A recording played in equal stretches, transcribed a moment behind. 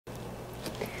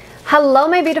Hello,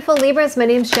 my beautiful Libras. My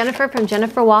name is Jennifer from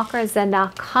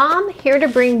JenniferWalkerZen.com, here to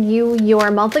bring you your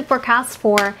monthly forecast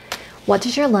for what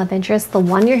is your love interest, the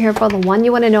one you're here for, the one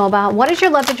you want to know about. What does your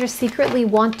love interest secretly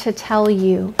want to tell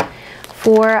you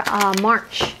for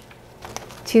March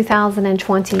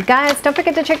 2020? Guys, don't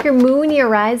forget to check your moon, your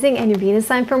rising, and your Venus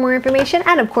sign for more information.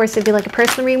 And of course, if you'd like a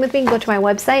personal reading with me, go to my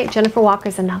website,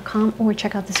 JenniferWalkerZen.com, or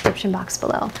check out the description box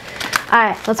below. All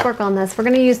right, let's work on this. We're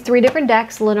going to use 3 different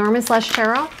decks, Lenormand /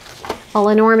 Tarot, a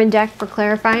Lenormand deck for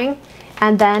clarifying,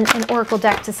 and then an Oracle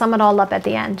deck to sum it all up at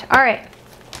the end. All right.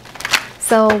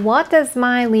 So what does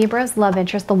my Libra's love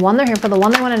interest, the one they're here for, the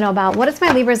one they want to know about, what does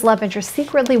my Libra's love interest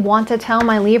secretly want to tell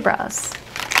my Libras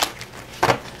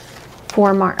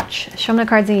for March? Show me the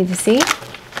cards I need to see.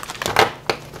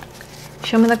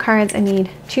 Show me the cards I need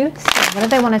to see. What do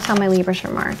they want to tell my Libras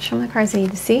for March? Show me the cards I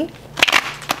need to see.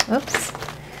 Oops.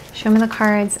 Show me the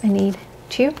cards I need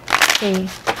to see.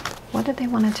 What did they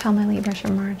want to tell my Libras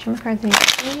for March? Show me the cards I need to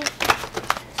see.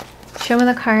 Show me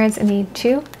the cards I need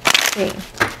to see.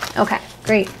 Okay,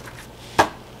 great.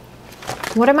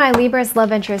 What do my Libras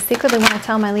love interests secretly want to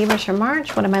tell my Libras for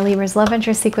March? What do my Libras love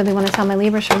interests secretly want to tell my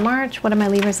Libras for March? What do my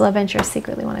Libras love interests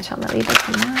secretly want to tell my Libras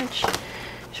for March?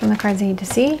 Show me the cards I need to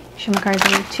see. Show me the cards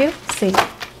I need to see.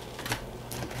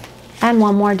 And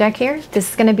one more deck here. This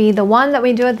is going to be the one that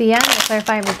we do at the end to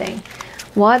clarify everything.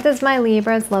 What does my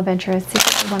Libra's love interest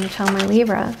secretly want to tell my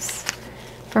Libras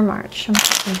for March? Show me the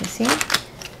cards I need to see.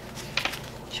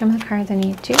 Show me the cards I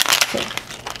need to see.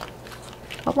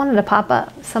 What wanted to pop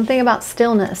up? Something about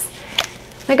stillness.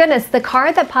 My goodness, the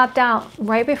card that popped out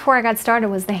right before I got started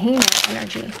was the Hangman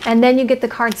energy. And then you get the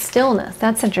card stillness.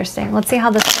 That's interesting. Let's see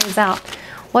how this plays out.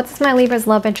 What does my Libra's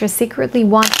love interest secretly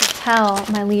want to tell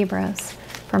my Libras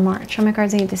for March? Show me the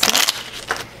cards I need to see.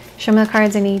 Show me the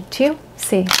cards I need to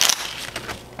see.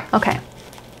 Okay.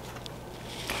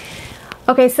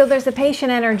 Okay, so there's a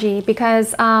patient energy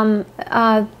because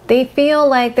they feel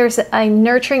like there's a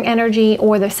nurturing energy,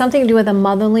 or there's something to do with a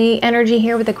motherly energy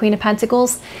here with the Queen of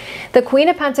Pentacles. The Queen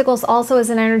of Pentacles also is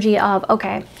an energy of,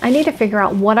 okay, I need to figure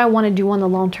out what I want to do on the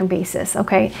long-term basis,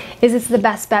 okay? Is this the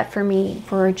best bet for me,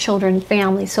 for children,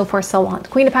 family, so forth, so on? The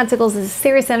Queen of Pentacles is a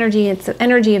serious energy. It's an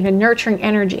energy of a nurturing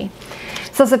energy.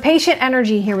 So it's a patient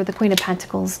energy here with the Queen of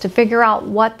Pentacles to figure out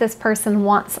what this person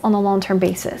wants on a long-term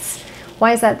basis.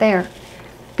 Why is that there?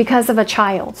 Because of a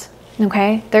child,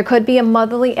 okay? There could be a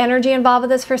motherly energy involved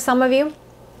with this for some of you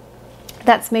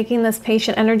that's making this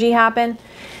patient energy happen.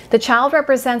 The child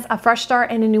represents a fresh start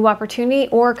and a new opportunity,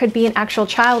 or it could be an actual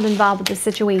child involved with the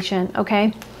situation,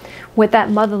 okay? With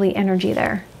that motherly energy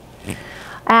there.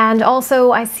 And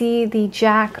also I see the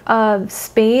Jack of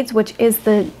Spades, which is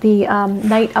the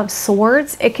Knight of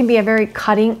Swords. It can be a very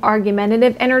cutting,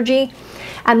 argumentative energy.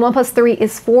 And 1 + 3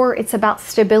 is 4. It's about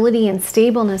stability and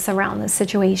stableness around this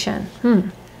situation.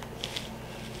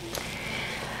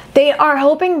 They are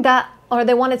hoping that, or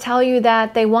they want to tell you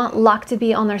that they want luck to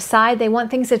be on their side. They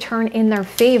want things to turn in their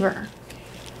favor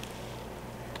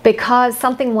because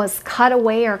something was cut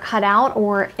away or cut out,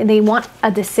 or they want a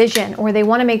decision, or they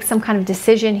want to make some kind of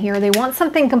decision here. They want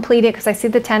something completed because I see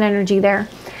the 10 energy there.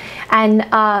 And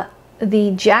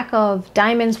the Jack of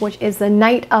Diamonds, which is the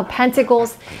Knight of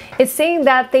Pentacles, it's saying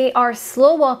that they are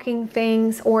slow walking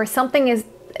things, or somebody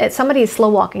is slow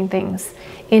walking things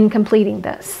in completing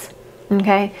this.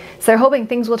 Okay, so they're hoping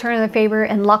things will turn in their favor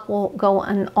and luck will go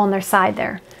on their side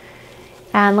there.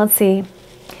 And let's see.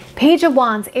 Page of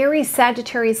Wands, Aries,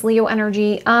 Sagittarius, Leo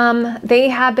energy. They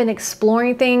have been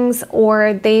exploring things,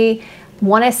 or they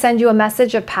want to send you a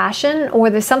message of passion,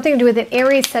 or there's something to do with an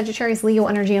Aries, Sagittarius, Leo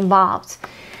energy involved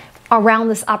around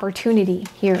this opportunity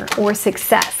here, or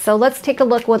success. So let's take a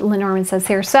look what Lenormand says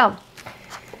here. So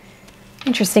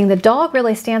interesting. The dog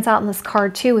really stands out in this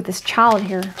card too, with this child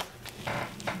here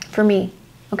for me.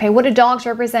 Okay, what do dogs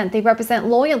represent? They represent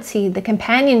loyalty, the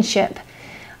companionship.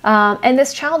 And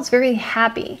this child's very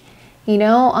happy, you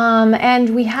know,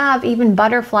 and we have even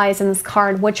butterflies in this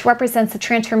card, which represents a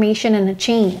transformation and a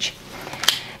change.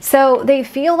 So they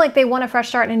feel like they want a fresh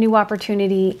start and a new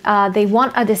opportunity. They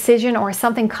want a decision or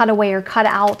something cut away or cut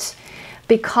out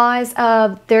because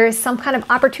there is some kind of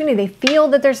opportunity. They feel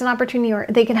that there's an opportunity, or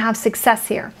they can have success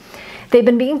here. They've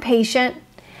been being patient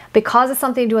because of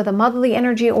something to do with a motherly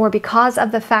energy, or because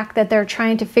of the fact that they're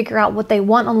trying to figure out what they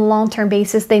want on a long-term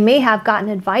basis. They may have gotten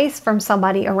advice from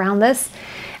somebody around this,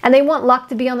 and they want luck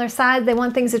to be on their side. They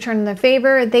want things to turn in their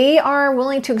favor. They are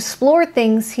willing to explore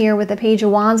things here with the Page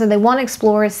of Wands, and they want to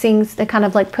explore things that kind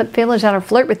of like put feelers out or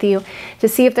flirt with you to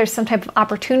see if there's some type of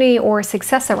opportunity or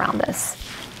success around this.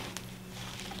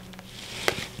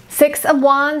 Six of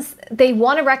Wands, they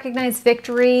want to recognize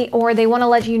victory, or they want to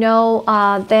let you know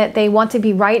that they want to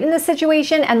be right in the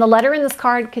situation. And the letter in this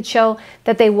card could show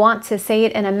that they want to say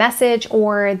it in a message,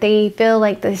 or they feel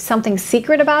like there's something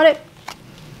secret about it.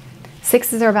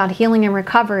 Sixes are about healing and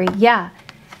recovery. Yeah,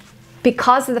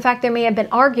 because of the fact there may have been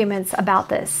arguments about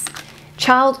this.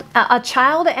 A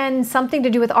child and something to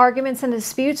do with arguments and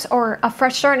disputes, or a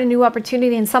fresh start and a new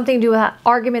opportunity and something to do with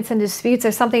arguments and disputes,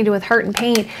 or something to do with hurt and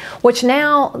pain, which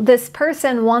now this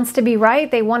person wants to be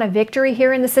right. They want a victory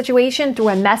here in the situation through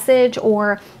a message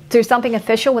or through something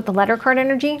official with the letter card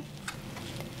energy.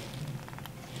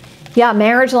 Yeah,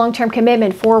 marriage, long-term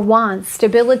commitment, Four Wands,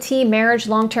 stability, marriage,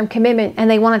 long-term commitment, and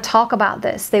they want to talk about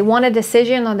this. They want a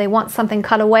decision, or they want something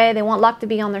cut away. They want luck to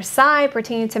be on their side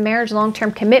pertaining to marriage,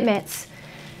 long-term commitments.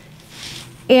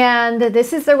 And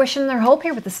this is their wish and their hope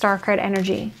here with the Star card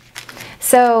energy.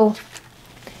 So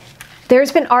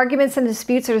there's been arguments and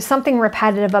disputes. There's something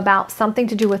repetitive about something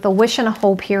to do with a wish and a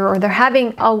hope here, or they're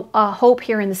having a hope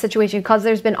here in the situation because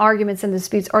there's been arguments and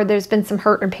disputes, or there's been some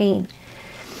hurt or pain.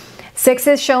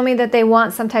 Sixes show me that they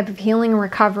want some type of healing and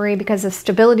recovery because of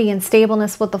stability and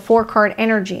stableness with the Four card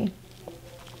energy.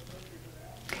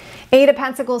 Eight of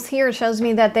Pentacles here shows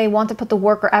me that they want to put the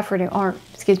work or effort in, or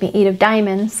excuse me, Eight of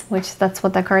Diamonds, which that's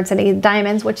what that card said, Eight of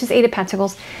Diamonds, which is Eight of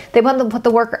Pentacles. They want to put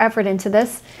the work or effort into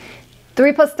this.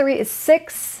 3 plus 3 is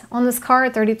 6 on this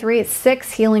card. 33 is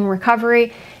 6, healing,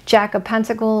 recovery. Jack of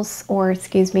Pentacles, or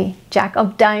excuse me, Jack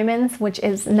of Diamonds, which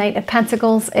is Knight of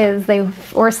Pentacles, is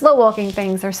or slow walking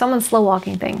things, or someone slow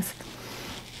walking things.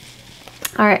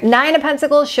 All right, 9 of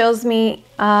Pentacles shows me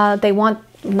they want,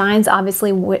 nines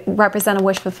obviously represent a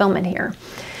wish fulfillment here.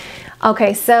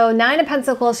 Okay, so 9 of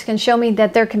Pentacles can show me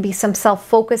that there can be some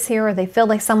self-focus here, or they feel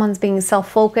like someone's being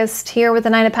self-focused here with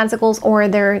the 9 of Pentacles, or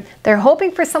they're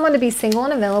hoping for someone to be single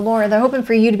and available, or they're hoping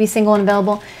for you to be single and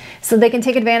available so they can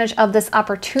take advantage of this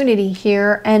opportunity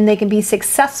here and they can be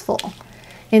successful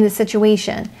in the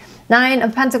situation. 9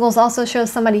 of Pentacles also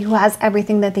shows somebody who has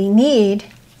everything that they need.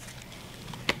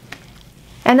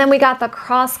 And then we got the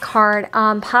Cross card.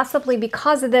 Possibly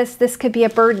because of this, this could be a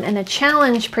burden and a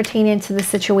challenge pertaining to the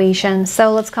situation.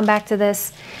 So let's come back to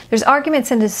this. There's arguments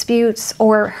and disputes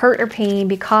or hurt or pain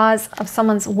because of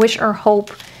someone's wish or hope,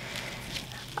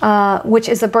 which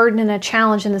is a burden and a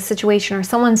challenge in the situation, or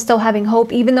someone's still having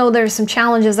hope, even though there's some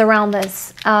challenges around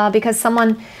this, because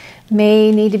someone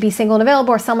may need to be single and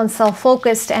available, or someone's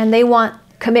self-focused and they want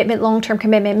commitment, long-term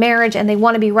commitment, marriage, and they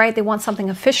want to be right. They want something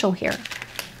official here.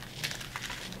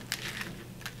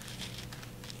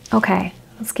 Okay,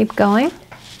 let's keep going.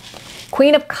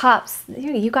 Queen of Cups.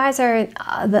 You guys are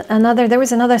there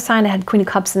was another sign that had Queen of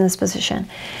Cups in this position.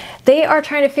 They are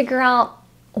trying to figure out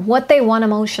what they want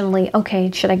emotionally.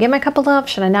 Okay, should I give my cup of love?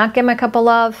 Should I not give my cup of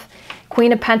love?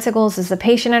 Queen of Pentacles is a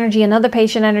patient energy, another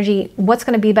patient energy. What's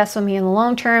going to be best for me in the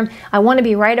long term? I want to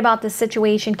be right about this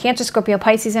situation. Cancer, Scorpio,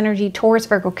 Pisces energy, Taurus,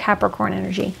 Virgo, Capricorn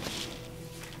energy.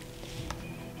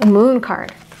 A Moon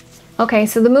card. Okay,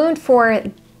 so the Moon for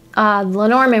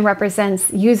Lenormand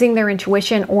represents using their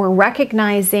intuition or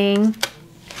recognizing.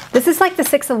 This is like the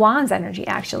Six of Wands energy,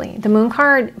 actually. The Moon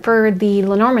card for the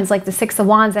Lenormand is like the Six of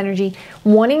Wands energy,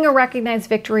 wanting a recognized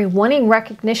victory, wanting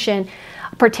recognition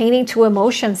pertaining to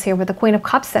emotions here with the Queen of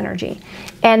Cups energy.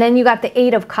 And then you got the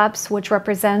Eight of Cups, which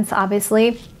represents,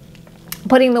 obviously,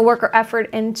 putting the work or effort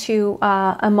into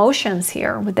emotions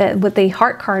here with the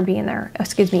Heart card being there.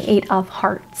 Excuse me, Eight of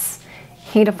Hearts.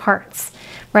 Eight of Hearts.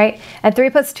 Right? And 3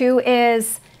 plus 2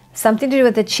 is something to do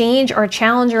with a change or a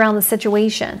challenge around the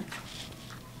situation.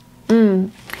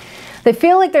 They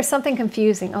feel like there's something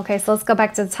confusing. Okay, so let's go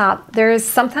back to the top. There's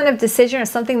some kind of decision or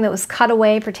something that was cut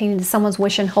away pertaining to someone's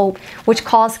wish and hope, which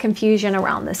caused confusion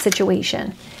around this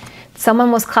situation.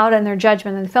 Someone was clouded in their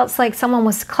judgment, and it felt like someone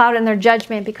was clouded in their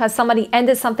judgment because somebody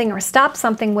ended something or stopped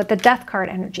something with the Death card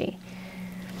energy.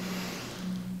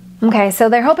 Okay, so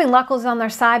they're hoping luck was on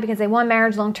their side because they want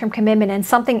marriage, long-term commitment, and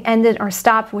something ended or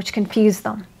stopped which confused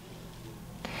them.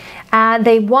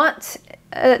 They want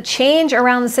a change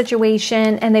around the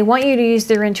situation, and they want you to use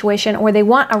their intuition, or they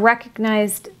want a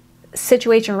recognized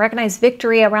situation, recognized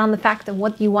victory around the fact of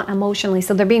what you want emotionally.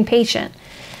 So they're being patient.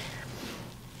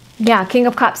 Yeah, King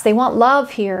of Cups. They want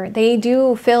love here. They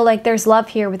do feel like there's love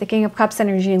here with the King of Cups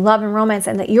energy, love and romance,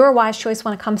 and that you're a wise choice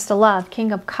when it comes to love.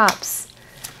 King of Cups.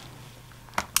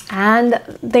 And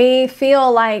they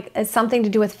feel like it's something to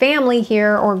do with family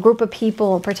here, or a group of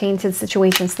people pertaining to the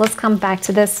situation. So let's come back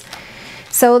to this.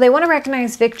 So they want to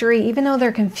recognize victory, even though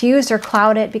they're confused or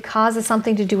clouded because of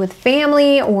something to do with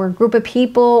family or a group of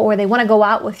people, or they want to go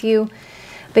out with you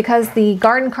because the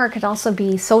Garden card could also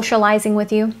be socializing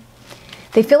with you.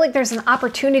 They feel like there's an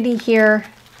opportunity here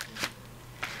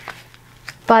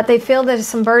But they feel there's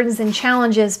some burdens and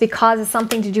challenges because it's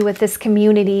something to do with this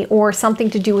community or something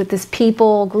to do with this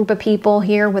people, group of people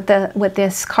here with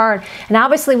this card. And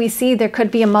obviously we see there could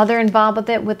be a mother involved with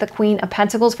it, with the Queen of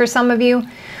Pentacles for some of you.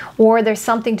 Or there's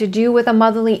something to do with a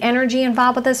motherly energy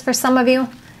involved with this for some of you,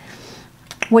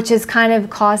 which is kind of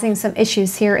causing some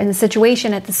issues here in the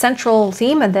situation. At the central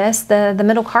theme of this, the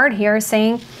middle card here is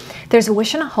saying there's a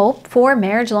wish and a hope for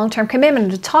marriage, long-term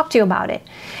commitment, to talk to you about it.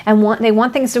 And they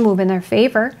want things to move in their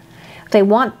favor. They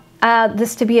want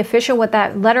this to be official with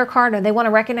that letter card, or they want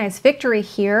to recognize victory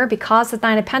here because of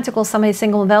Nine of Pentacles, somebody's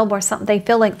single and available, or something. They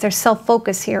feel like there's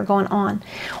self-focus here going on,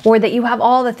 or that you have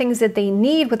all the things that they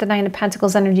need with the Nine of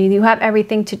Pentacles energy. You have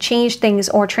everything to change things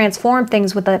or transform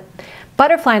things with the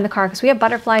butterfly in the card, because we have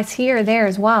butterflies here, there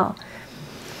as well.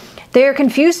 They're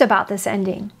confused about this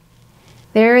ending.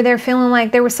 They're feeling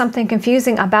like there was something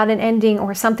confusing about an ending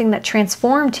or something that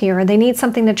transformed here. Or they need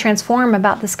something to transform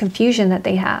about this confusion that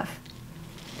they have.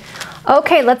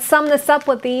 Okay, let's sum this up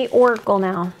with the Oracle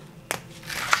now.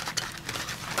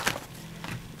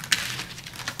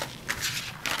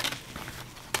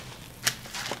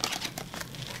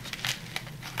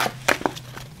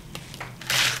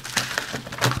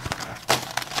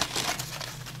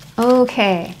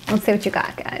 Okay, let's see what you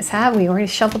got, guys. Have we already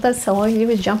shuffled this? So all you do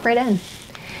is jump right in.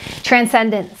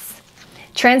 Transcendence.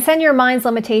 Transcend your mind's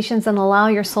limitations and allow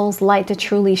your soul's light to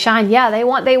truly shine. Yeah, they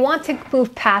want to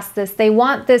move past this. They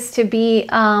want this to be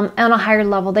on a higher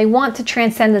level. They want to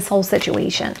transcend this whole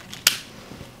situation.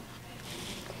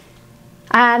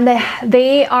 And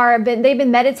they've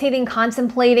been meditating,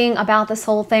 contemplating about this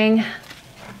whole thing.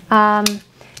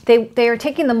 They are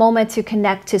taking the moment to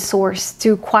connect to source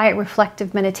through quiet,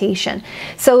 reflective meditation.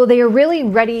 So they are really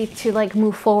ready to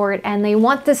move forward, and they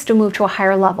want this to move to a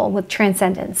higher level with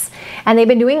transcendence. And they've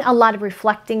been doing a lot of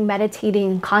reflecting,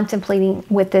 meditating, contemplating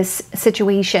with this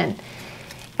situation.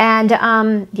 And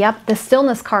yep, the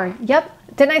stillness card.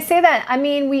 Yep, didn't I say that? I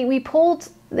mean, we pulled,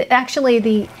 actually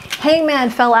the Hangman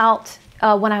fell out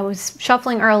when I was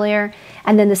shuffling earlier,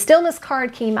 and then the stillness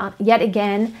card came out yet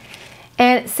again.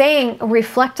 And saying,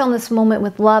 reflect on this moment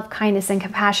with love, kindness, and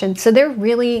compassion. So they're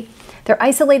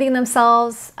isolating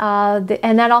themselves.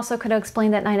 And that also could explain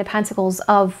that Nine of Pentacles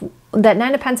that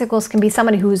Nine of Pentacles can be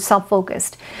somebody who's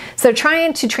self-focused. So they're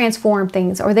trying to transform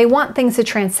things, or they want things to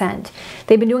transcend.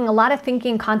 They've been doing a lot of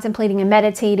thinking, contemplating, and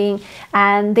meditating.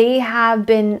 And they have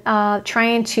been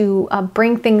trying to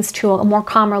bring things to a more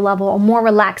calmer level, a more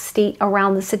relaxed state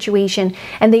around the situation.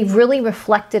 And they've really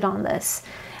reflected on this.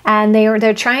 And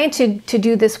they're trying to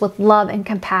do this with love and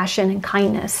compassion and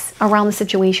kindness around the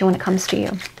situation when it comes to you.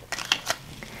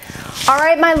 All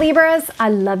right, my Libras, I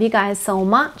love you guys so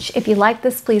much. If you like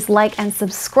this, please like and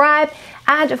subscribe.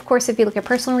 And of course, if you look at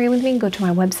personal reading with me, go to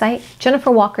my website,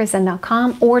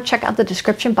 jenniferwalkerzen.com, or check out the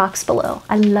description box below.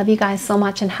 I love you guys so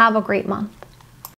much and have a great month.